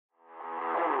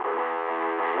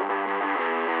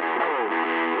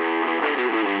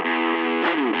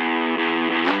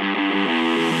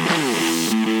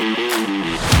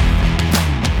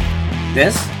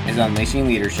This is Unleashing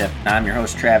Leadership. I'm your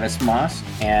host, Travis Moss,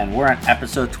 and we're on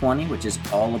episode 20, which is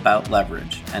all about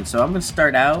leverage. And so I'm going to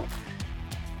start out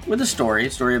with a story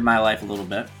of my life a little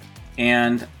bit.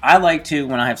 And I like to,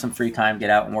 when I have some free time,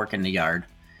 get out and work in the yard.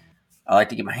 I like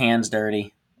to get my hands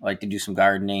dirty. I like to do some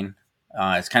gardening.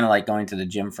 It's kind of like going to the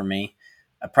gym for me.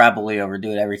 I probably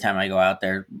overdo it every time I go out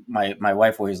there. My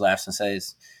wife always laughs and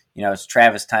says, you know, it's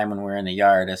Travis time when we're in the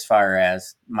yard as far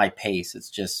as my pace. It's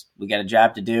just, we got a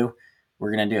job to do.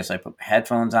 We're going to do it. So I put my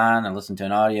headphones on and listen to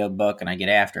an audio book and I get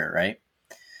after it, right?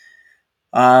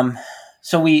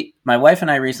 My wife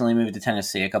and I recently moved to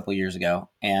Tennessee a couple years ago,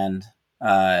 and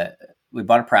we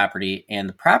bought a property, and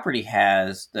the property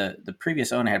has, the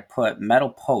previous owner had put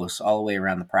metal posts all the way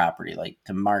around the property, like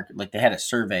to mark, like they had it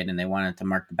surveyed and they wanted to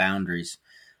mark the boundaries,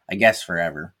 I guess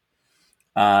forever.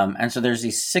 And so there's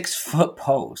these 6-foot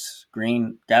posts,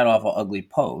 green, god-awful, ugly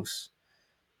posts,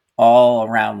 all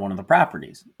around one of the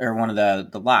properties, or one of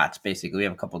the lots, basically. We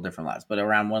have a couple of different lots, but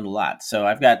around one of the lots. So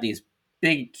I've got these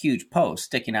big, huge posts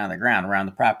sticking out of the ground around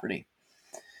the property.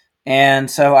 And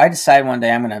so I decided one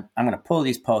day I'm gonna pull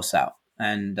these posts out.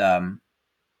 And I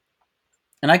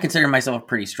consider myself a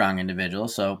pretty strong individual.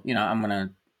 So, you know,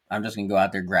 I'm just gonna go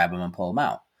out there, grab them and pull them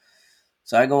out.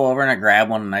 So I go over and I grab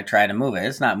one and I try to move it.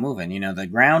 It's not moving. You know, the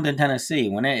ground in Tennessee,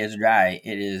 when it is dry,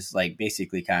 it is like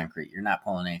basically concrete. You're not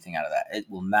pulling anything out of that. It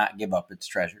will not give up its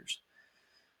treasures.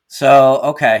 So,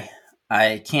 okay,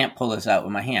 I can't pull this out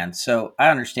with my hands. So I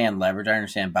understand leverage. I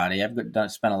understand body. I've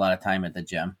spent a lot of time at the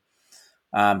gym.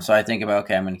 So I think about,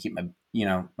 okay, I'm going to keep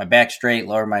my back straight,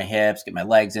 lower my hips, get my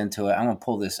legs into it. I'm going to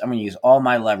pull this. I'm going to use all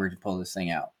my leverage to pull this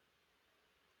thing out.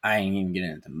 I ain't even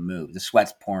getting it to move. The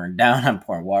sweat's pouring down. I'm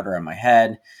pouring water on my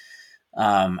head.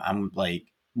 I'm like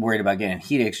worried about getting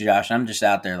heat exhaustion. I'm just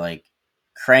out there like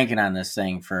cranking on this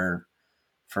thing for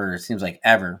it seems like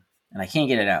ever, and I can't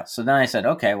get it out. So then I said,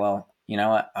 okay, well, you know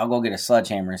what? I'll go get a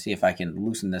sledgehammer and see if I can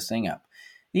loosen this thing up.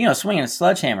 You know, swinging a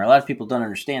sledgehammer, a lot of people don't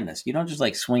understand this. You don't just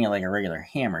like swing it like a regular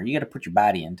hammer. You got to put your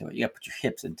body into it. You got to put your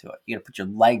hips into it. You got to put your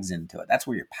legs into it. That's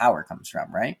where your power comes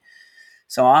from, right?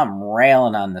 So I'm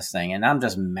railing on this thing and I'm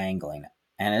just mangling it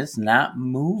and it's not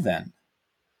moving.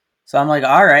 So I'm like,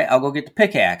 all right, I'll go get the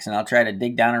pickaxe and I'll try to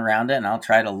dig down around it and I'll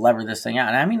try to lever this thing out.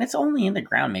 And I mean, it's only in the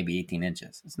ground, maybe 18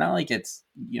 inches. It's not like it's,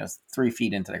 3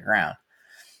 feet into the ground.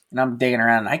 And I'm digging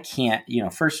around and I can't,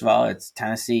 first of all, it's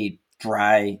Tennessee,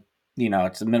 dry,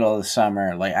 it's the middle of the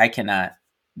summer. Like I cannot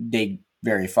dig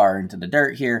very far into the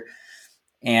dirt here.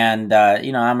 And,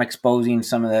 I'm exposing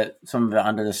some of it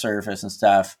under the surface and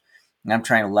stuff. And I'm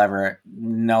trying to lever it.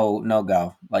 No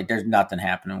go. Like there's nothing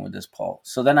happening with this pole.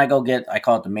 So then I call it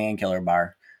the man killer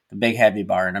bar, the big heavy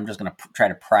bar. And I'm just going to try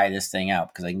to pry this thing out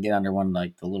because I can get under one of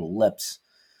like the little lips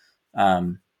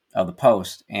of the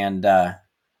post. And I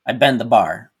bend the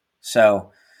bar.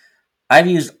 So I've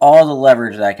used all the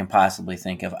leverage that I can possibly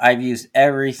think of. I've used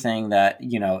everything that,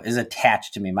 is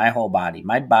attached to me, my whole body.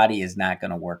 My body is not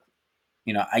going to work.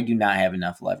 I do not have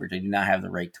enough leverage. I do not have the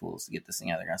right tools to get this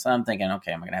thing out of the ground. So I'm thinking,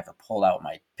 okay, I'm going to have to pull out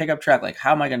my pickup truck. Like,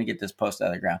 how am I going to get this post out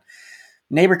of the ground?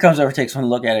 Neighbor comes over, takes one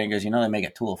look at it and goes, they make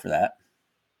a tool for that.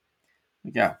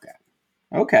 Yeah,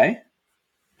 okay.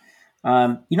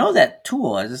 That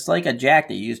tool is just like a jack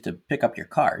that you use to pick up your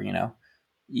car,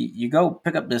 You go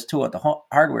pick up this tool at the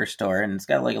hardware store and it's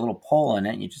got like a little pole in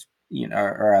it. And you just,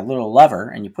 or a little lever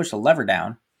and you push the lever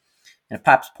down and it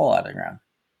pops the pole out of the ground.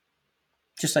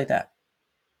 Just like that.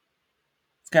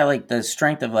 Got like the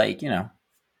strength of like,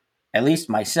 at least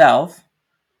myself,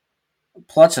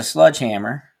 plus a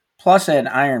sledgehammer, plus an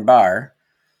iron bar,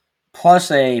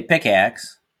 plus a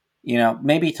pickaxe,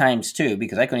 maybe times 2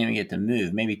 because I couldn't even get to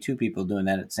move. Maybe 2 people doing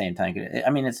that at the same time. I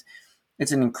mean,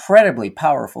 it's an incredibly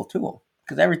powerful tool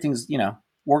because everything's,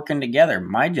 working together.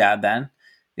 My job then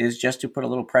is just to put a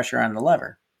little pressure on the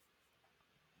lever.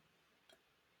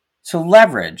 So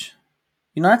leverage,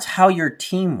 that's how your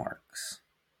team works.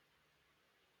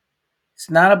 It's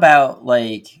not about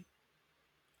like,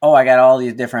 oh, I got all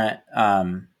these different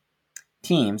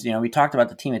teams. We talked about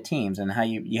the team of teams and how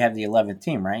you have the 11th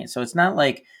team, right? So it's not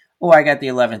like, oh, I got the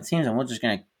 11th teams and we're just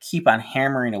going to keep on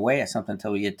hammering away at something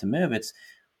until we get to move. It's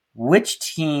which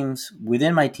teams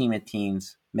within my team of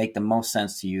teams make the most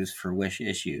sense to use for which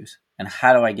issues and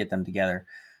how do I get them together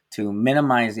to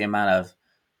minimize the amount of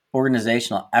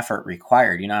organizational effort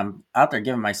required. I'm out there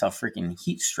giving myself freaking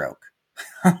heat stroke.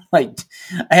 Like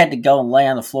I had to go and lay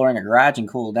on the floor in the garage and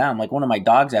cool down like one of my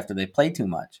dogs after they play too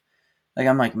much. Like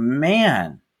I'm like,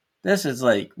 man, this is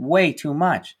like way too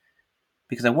much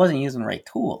because I wasn't using the right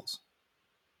tools.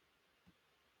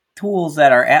 Tools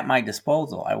that are at my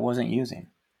disposal, I wasn't using.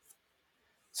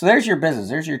 So there's your business.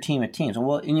 There's your team of teams.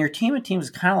 Well, in your team of teams,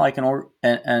 it's kind of like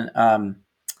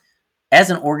as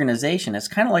an organization, it's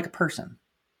kind of like a person.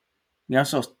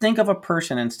 So think of a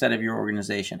person instead of your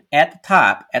organization. At the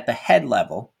top, at the head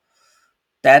level,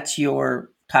 that's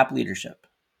your top leadership.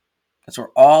 That's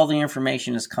where all the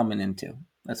information is coming into.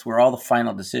 That's where all the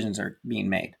final decisions are being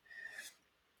made.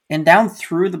 And down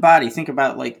through the body, think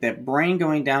about like that brain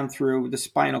going down through the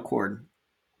spinal cord.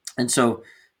 And so,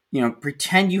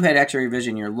 pretend you had X-ray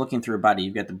vision. You're looking through a body.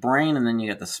 You've got the brain, and then you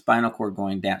got the spinal cord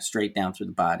going down straight down through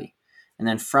the body. And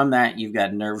then from that, you've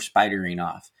got nerve spidering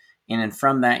off. And then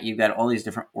from that, you've got all these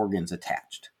different organs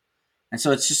attached. And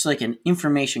so it's just like an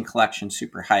information collection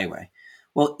superhighway.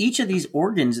 Well, each of these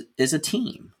organs is a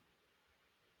team.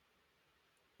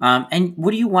 And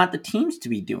what do you want the teams to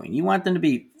be doing? You want them to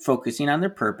be focusing on their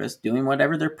purpose, doing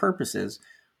whatever their purpose is,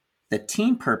 the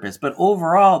team purpose. But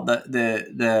overall,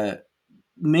 the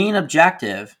main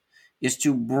objective is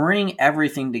to bring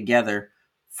everything together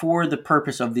for the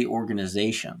purpose of the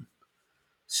organization.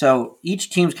 So each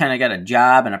team's kind of got a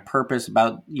job and a purpose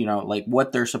about, like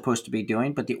what they're supposed to be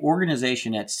doing. But the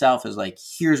organization itself is like,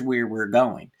 here's where we're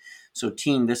going. So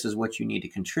team, this is what you need to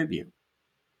contribute.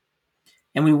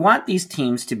 And we want these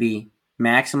teams to be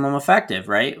maximum effective,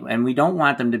 right? And we don't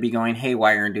want them to be going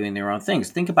haywire and doing their own things.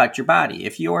 Think about your body.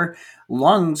 If your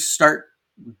lungs start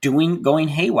going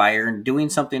haywire and doing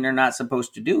something they're not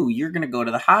supposed to do, you're going to go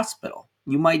to the hospital.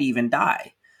 You might even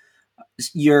die.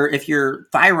 If your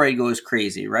thyroid goes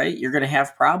crazy, right, you're going to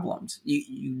have problems.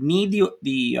 You need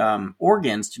the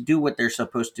organs to do what they're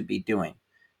supposed to be doing,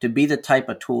 to be the type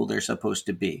of tool they're supposed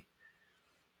to be.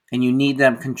 And you need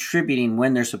them contributing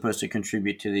when they're supposed to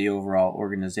contribute to the overall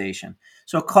organization.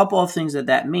 So a couple of things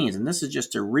that means, and this is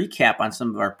just a recap on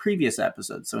some of our previous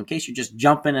episodes. So in case you're just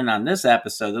jumping in on this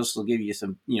episode, this will give you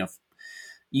some,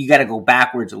 you got to go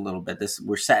backwards a little bit.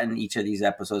 We're setting each of these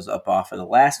episodes up off of the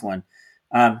last one.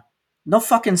 No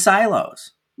fucking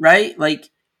silos, right?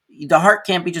 Like the heart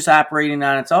can't be just operating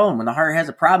on its own. When the heart has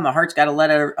a problem, the heart's got to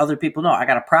let other people know, I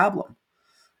got a problem.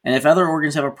 And if other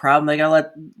organs have a problem, they got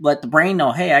to let the brain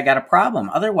know, hey, I got a problem.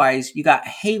 Otherwise, you got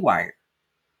haywire.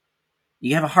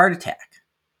 You have a heart attack,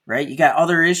 right? You got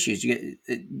other issues.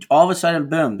 All of a sudden,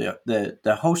 boom,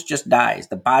 the host just dies.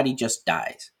 The body just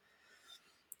dies.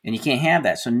 And you can't have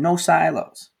that. So no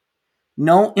silos.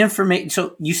 No information.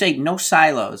 So you say no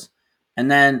silos.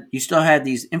 And then you still have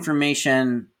these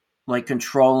information like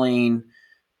controlling,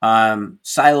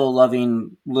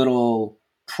 silo-loving little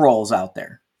trolls out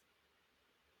there.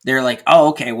 They're like, oh,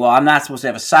 okay, well, I'm not supposed to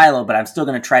have a silo, but I'm still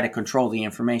going to try to control the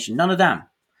information. None of them.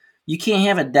 You can't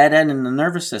have a dead end in the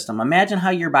nervous system. Imagine how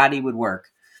your body would work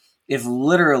if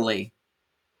literally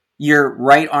your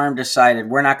right arm decided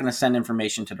we're not going to send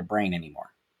information to the brain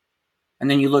anymore. And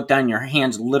then you look down, your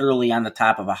hand's literally on the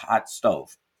top of a hot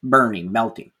stove, burning,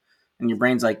 melting. And your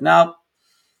brain's like, nope,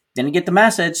 didn't get the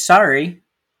message, sorry.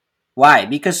 Why?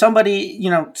 Because somebody,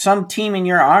 some team in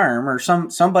your arm or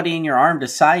somebody in your arm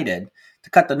decided to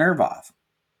cut the nerve off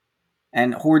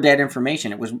and hoard that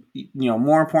information. It was,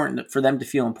 more important for them to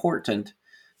feel important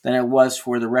than it was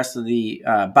for the rest of the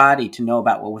body to know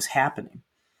about what was happening.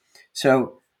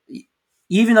 So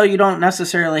even though you don't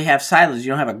necessarily have silos, you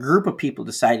don't have a group of people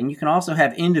deciding, you can also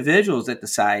have individuals that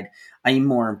decide I'm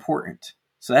more important.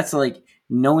 So that's like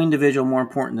no individual more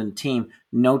important than the team,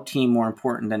 no team more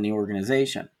important than the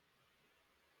organization.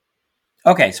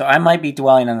 Okay, so I might be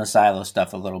dwelling on the silo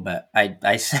stuff a little bit.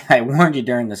 I warned you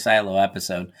during the silo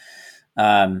episode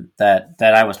that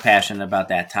I was passionate about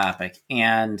that topic.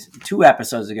 And 2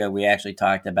 episodes ago, we actually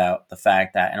talked about the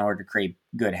fact that in order to create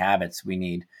good habits, we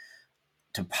need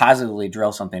to positively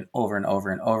drill something over and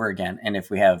over and over again. And if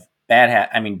we have bad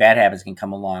habits can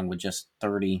come along with just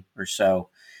 30 or so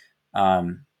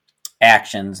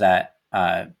actions that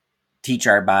teach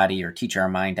our body or teach our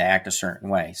mind to act a certain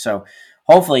way. So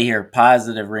hopefully here,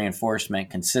 positive reinforcement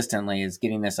consistently is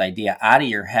getting this idea out of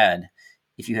your head.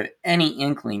 If you have any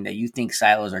inkling that you think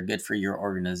silos are good for your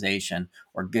organization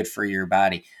or good for your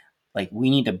body, like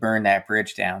we need to burn that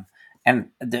bridge down. And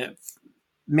to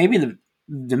make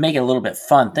it a little bit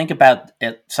fun, think about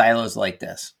silos like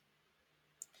this.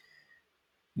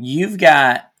 You've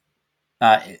got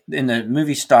in the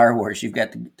movie Star Wars, you've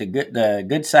got the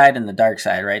good side and the dark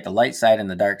side, right? The light side and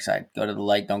the dark side. Go to the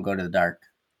light, don't go to the dark.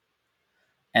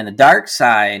 And the dark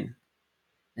side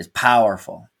is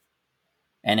powerful.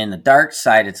 And in the dark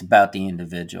side, it's about the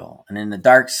individual. And in the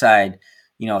dark side,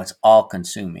 it's all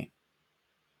consuming.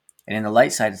 And in the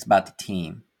light side, it's about the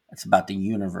team. It's about the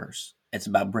universe. It's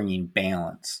about bringing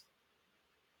balance.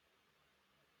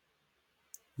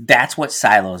 That's what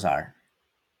silos are.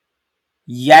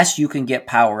 Yes, you can get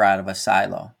power out of a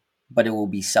silo, but it will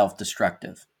be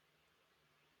self-destructive.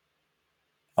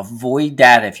 Avoid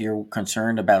that if you're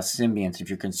concerned about symbionts, if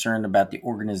you're concerned about the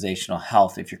organizational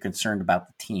health, if you're concerned about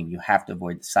the team. You have to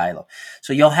avoid the silo.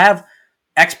 So you'll have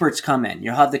experts come in.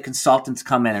 You'll have the consultants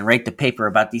come in and write the paper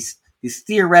about these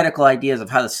theoretical ideas of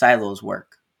how the silos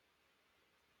work.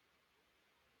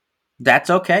 That's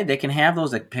okay. They can have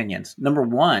those opinions. Number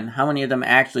one, how many of them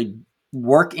actually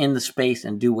work in the space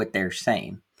and do what they're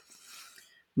saying?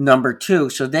 Number two,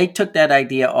 so they took that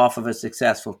idea off of a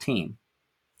successful team.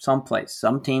 Someplace,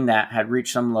 some team that had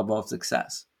reached some level of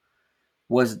success.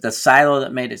 Was it the silo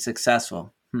that made it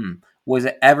successful? Was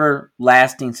it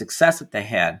everlasting success that they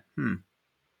had?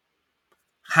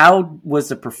 How was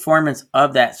the performance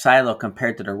of that silo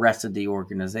compared to the rest of the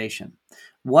organization?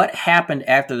 What happened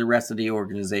after the rest of the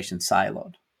organization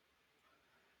siloed?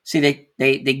 See,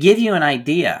 they give you an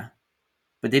idea,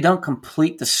 but they don't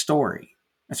complete the story.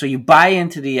 And so you buy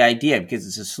into the idea because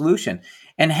it's a solution.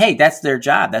 And hey, that's their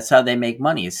job. That's how they make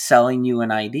money, is selling you an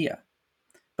idea.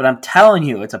 But I'm telling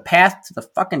you, it's a path to the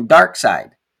fucking dark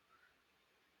side.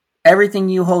 Everything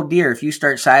you hold dear, if you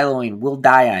start siloing, will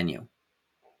die on you.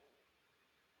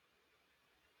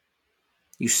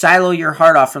 You silo your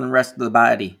heart off from the rest of the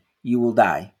body, you will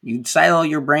die. You silo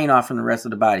your brain off from the rest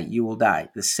of the body, you will die.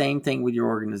 The same thing with your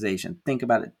organization. Think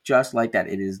about it just like that.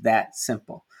 It is that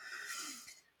simple.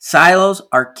 Silos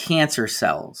are cancer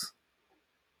cells.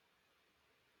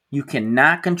 You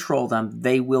cannot control them.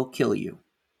 They will kill you.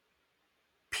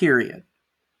 Period.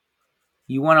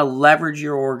 You want to leverage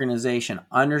your organization.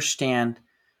 Understand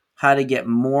how to get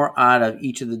more out of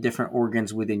each of the different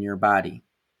organs within your body.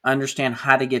 Understand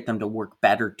how to get them to work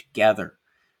better together,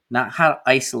 not how to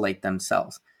isolate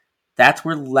themselves. That's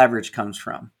where leverage comes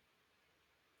from.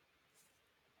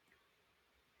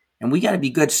 And we got to be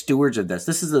good stewards of this.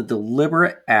 This is a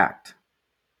deliberate act.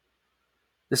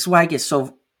 This is why I get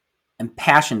so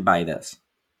impassioned by this.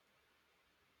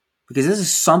 Because this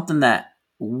is something that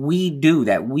we do,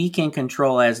 that we can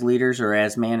control as leaders or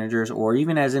as managers or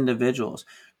even as individuals.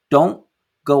 Don't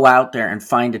go out there and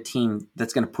find a team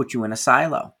that's going to put you in a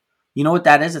silo. You know what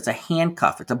that is? It's a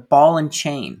handcuff. It's a ball and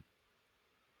chain.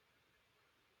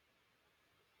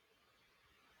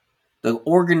 The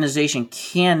organization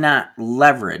cannot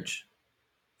leverage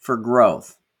for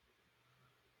growth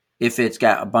if it's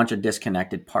got a bunch of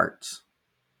disconnected parts.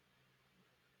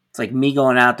 It's like me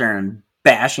going out there and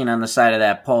bashing on the side of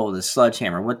that pole with a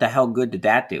sledgehammer. What the hell good did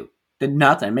that do? Did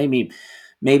nothing. Maybe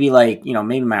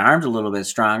my arm's a little bit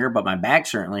stronger, but my back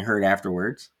certainly hurt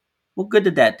afterwards. What good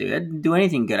did that do? It didn't do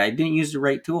anything good. I didn't use the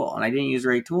right tool. And I didn't use the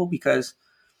right tool because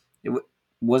it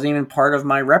wasn't even part of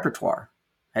my repertoire.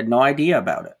 I had no idea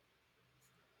about it.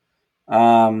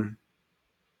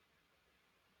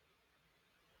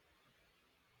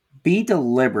 Be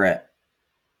deliberate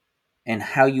in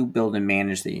how you build and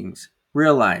manage things.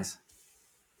 Realize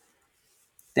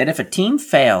that if a team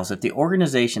fails, if the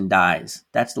organization dies,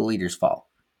 that's the leader's fault.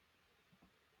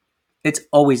 It's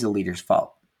always the leader's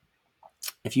fault.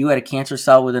 If you had a cancer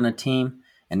cell within a team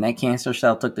and that cancer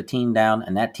cell took the team down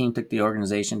and that team took the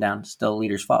organization down, it's still the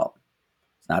leader's fault.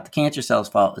 It's not the cancer cell's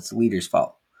fault, it's the leader's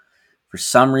fault. For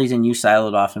some reason, you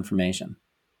siloed off information.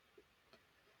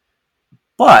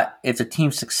 But if the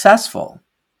team's successful,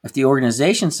 if the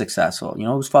organization's successful, you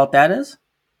know whose fault that is?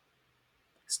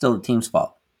 It's still the team's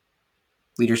fault.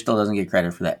 Leader still doesn't get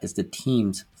credit for that. It's the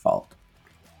team's fault.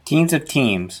 Teams of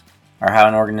teams are how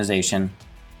an organization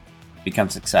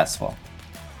becomes successful.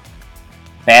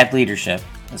 Bad leadership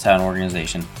is how an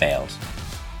organization fails.